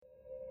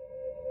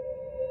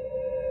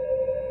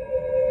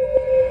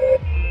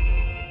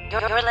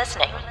You're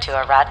listening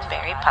to a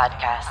Roddenberry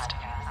podcast.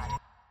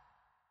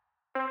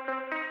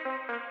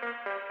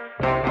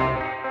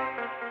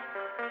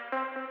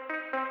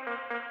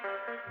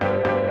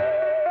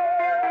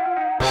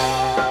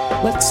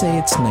 Let's say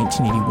it's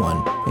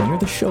 1981, and you're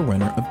the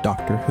showrunner of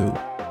Doctor Who.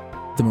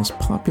 The most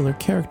popular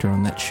character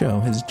on that show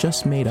has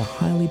just made a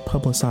highly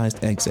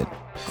publicized exit,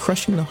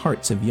 crushing the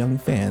hearts of young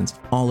fans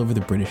all over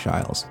the British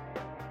Isles.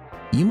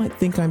 You might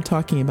think I'm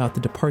talking about the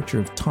departure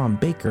of Tom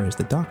Baker as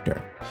the Doctor,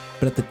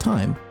 but at the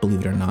time, believe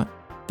it or not,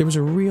 there was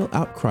a real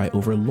outcry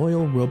over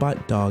loyal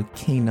robot dog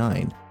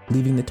K-9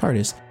 leaving the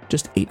TARDIS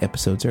just 8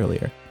 episodes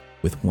earlier.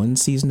 With one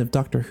season of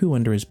Doctor Who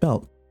under his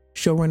belt,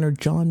 showrunner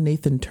John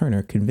Nathan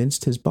Turner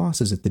convinced his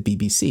bosses at the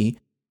BBC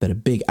that a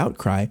big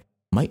outcry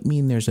might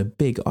mean there's a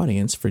big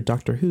audience for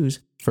Doctor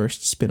Who's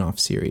first spin-off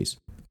series.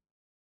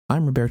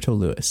 I'm Roberto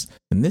Lewis,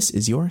 and this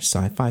is your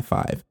Sci-Fi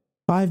 5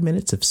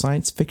 minutes of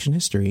science fiction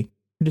history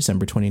for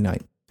December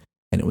 29th.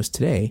 And it was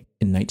today,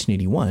 in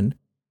 1981,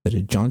 that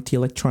a jaunty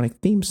electronic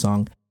theme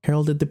song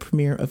heralded the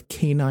premiere of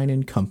K-9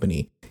 and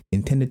Company,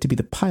 intended to be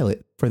the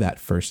pilot for that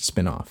first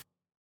spin-off.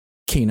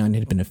 K-9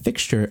 had been a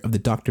fixture of the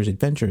Doctor's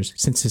adventures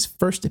since his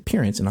first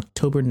appearance in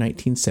October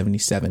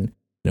 1977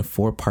 in a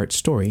 4-part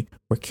story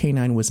where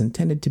K-9 was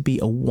intended to be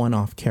a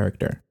one-off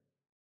character.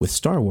 With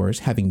Star Wars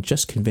having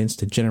just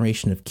convinced a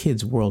generation of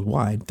kids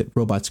worldwide that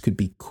robots could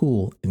be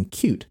cool and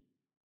cute,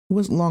 it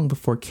wasn't long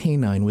before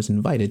K-9 was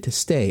invited to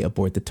stay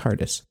aboard the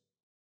TARDIS.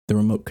 The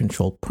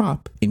remote-controlled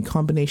prop, in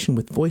combination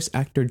with voice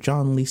actor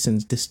John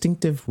Leeson's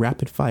distinctive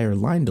rapid-fire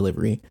line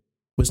delivery,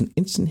 was an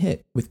instant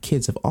hit with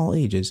kids of all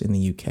ages in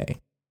the UK.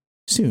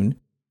 Soon,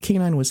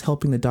 K-9 was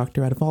helping the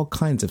Doctor out of all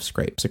kinds of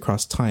scrapes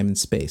across time and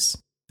space,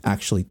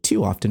 actually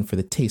too often for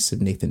the tastes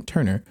of Nathan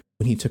Turner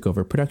when he took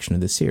over production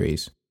of the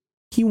series.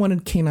 He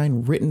wanted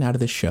K-9 written out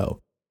of the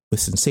show, with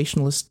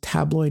sensationalist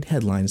tabloid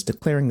headlines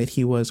declaring that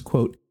he was,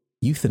 quote,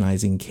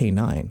 euthanizing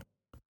K-9.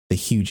 The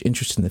huge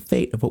interest in the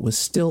fate of what was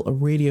still a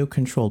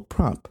radio-controlled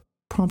prop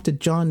prompted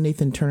John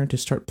Nathan Turner to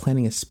start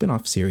planning a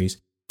spin-off series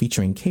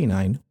featuring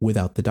K-9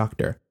 without the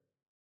Doctor.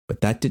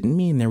 But that didn't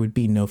mean there would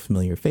be no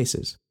familiar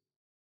faces.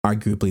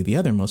 Arguably the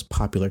other most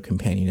popular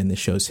companion in the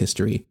show's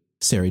history,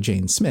 Sarah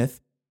Jane Smith,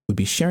 would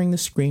be sharing the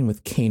screen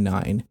with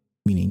K-9,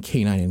 meaning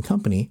K-9 and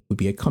Company would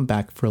be a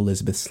comeback for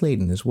Elizabeth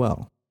Sladen as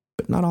well.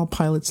 But not all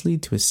pilots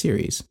lead to a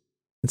series,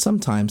 and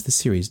sometimes the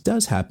series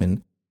does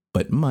happen,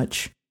 but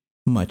much,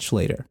 much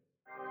later.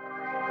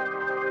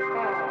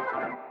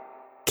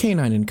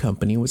 K-9 and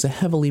Company was a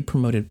heavily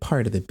promoted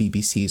part of the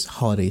BBC's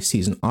holiday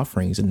season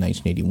offerings in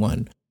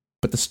 1981,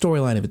 but the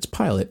storyline of its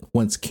pilot,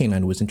 once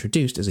K-9 was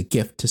introduced as a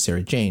gift to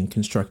Sarah Jane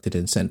constructed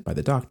and sent by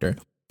the Doctor,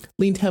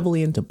 leaned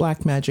heavily into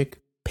black magic,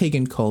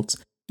 pagan cults,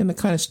 and the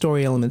kind of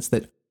story elements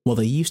that, while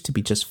they used to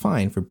be just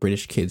fine for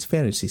British kids'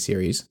 fantasy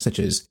series, such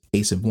as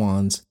Ace of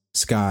Wands,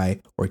 Sky,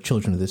 or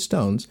Children of the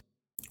Stones,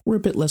 were a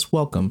bit less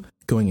welcome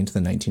going into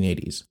the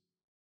 1980s.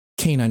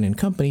 K-9 and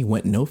Company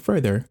went no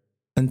further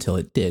until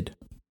it did.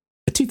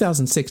 A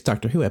 2006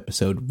 Doctor Who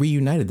episode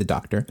reunited the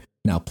Doctor,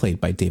 now played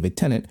by David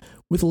Tennant,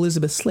 with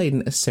Elizabeth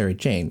Sladen as Sarah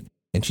Jane,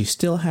 and she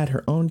still had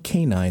her own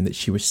K-9 that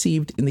she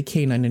received in the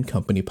K-9 and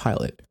Company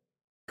pilot.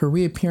 Her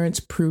reappearance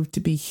proved to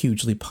be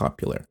hugely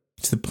popular,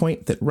 to the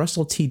point that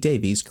Russell T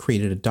Davies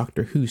created a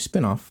Doctor Who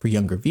spin-off for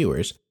younger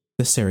viewers,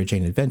 The Sarah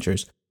Jane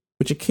Adventures,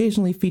 which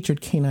occasionally featured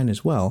K-9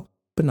 as well,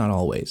 but not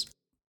always.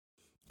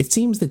 It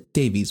seems that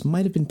Davies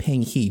might have been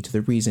paying heed to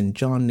the reason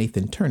John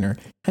Nathan Turner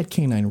had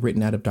K-9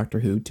 written out of Doctor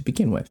Who to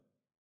begin with.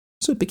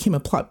 So it became a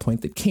plot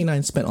point that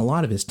K-9 spent a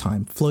lot of his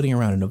time floating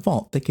around in a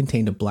vault that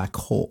contained a black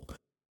hole,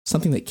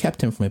 something that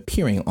kept him from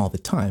appearing all the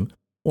time,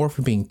 or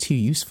from being too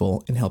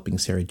useful in helping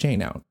Sarah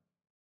Jane out.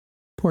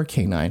 Poor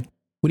K-9.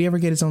 Would he ever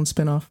get his own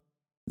spin-off?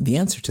 The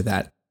answer to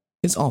that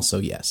is also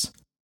yes.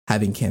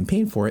 Having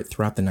campaigned for it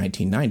throughout the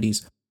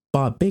 1990s,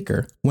 Bob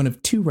Baker, one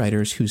of 2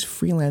 writers whose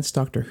freelance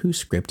Doctor Who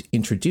script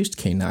introduced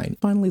K-9,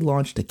 finally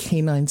launched a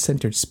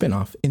K-9-centered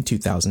spin-off in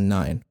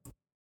 2009.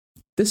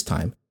 This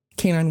time,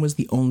 K-9 was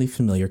the only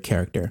familiar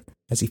character,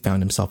 as he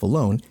found himself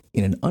alone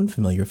in an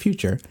unfamiliar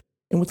future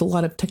and with a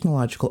lot of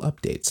technological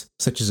updates,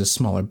 such as a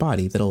smaller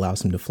body that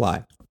allows him to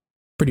fly.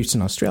 Produced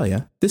in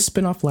Australia, this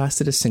spin-off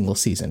lasted a single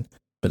season,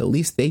 but at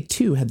least they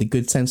too had the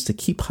good sense to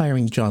keep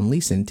hiring John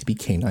Leeson to be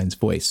K-9's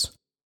voice.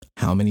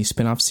 How many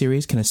spin-off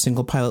series can a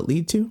single pilot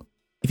lead to?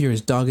 If you're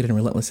as dogged and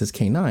relentless as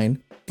K-9,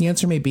 the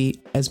answer may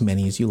be as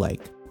many as you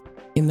like.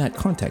 In that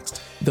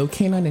context, though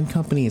K-9 and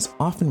Company is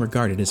often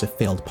regarded as a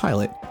failed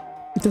pilot,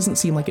 it doesn't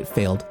seem like it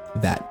failed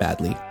that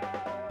badly.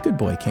 Good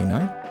boy,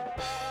 K-9.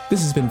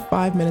 This has been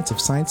 5 minutes of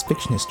science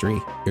fiction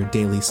history, your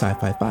daily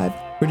Sci-Fi 5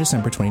 for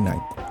December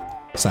 29th.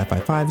 Sci-Fi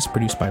 5 is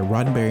produced by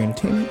Roddenberry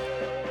Entertainment,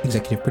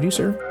 executive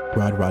producer,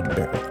 Rod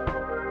Roddenberry.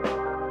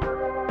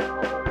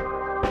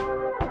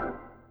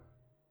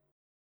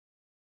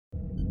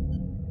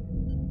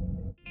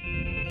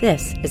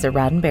 This is a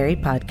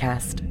Roddenberry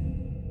podcast.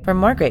 For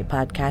more great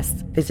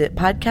podcasts, visit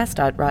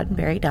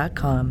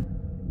podcast.roddenberry.com.